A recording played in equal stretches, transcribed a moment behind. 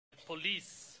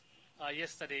police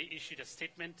yesterday issued a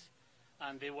statement,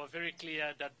 and they were very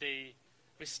clear that they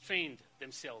restrained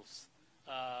themselves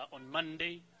on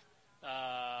Monday.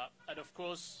 And of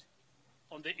course,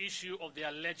 on the issue of the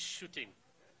alleged shooting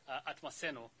at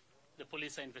Maseno, the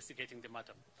police are investigating the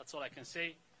matter. That's all I can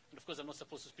say. And of course, I'm not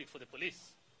supposed to speak for the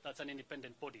police. That's an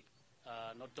independent body,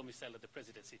 not domiciled at the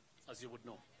presidency, as you would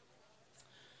know.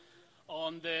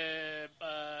 On the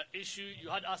issue you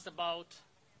had asked about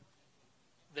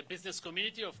the business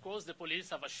community, of course, the police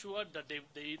have assured that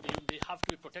they have to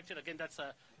be protected. Again, that's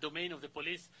a domain of the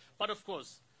police. But of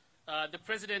course, the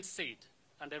president said,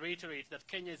 and I reiterate, that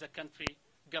Kenya is a country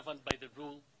governed by the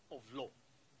rule of law.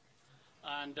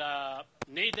 And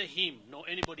neither him nor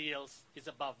anybody else is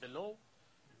above the law.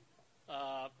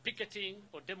 Picketing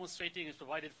or demonstrating is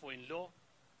provided for in law.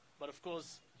 But of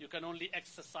course, you can only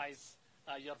exercise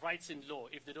your rights in law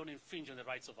if they don't infringe on the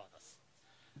rights of others.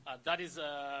 That is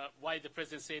why the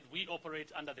president said we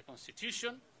operate under the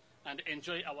Constitution and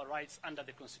enjoy our rights under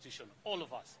the Constitution. All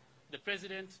of us, the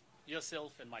president,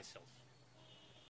 yourself, and myself.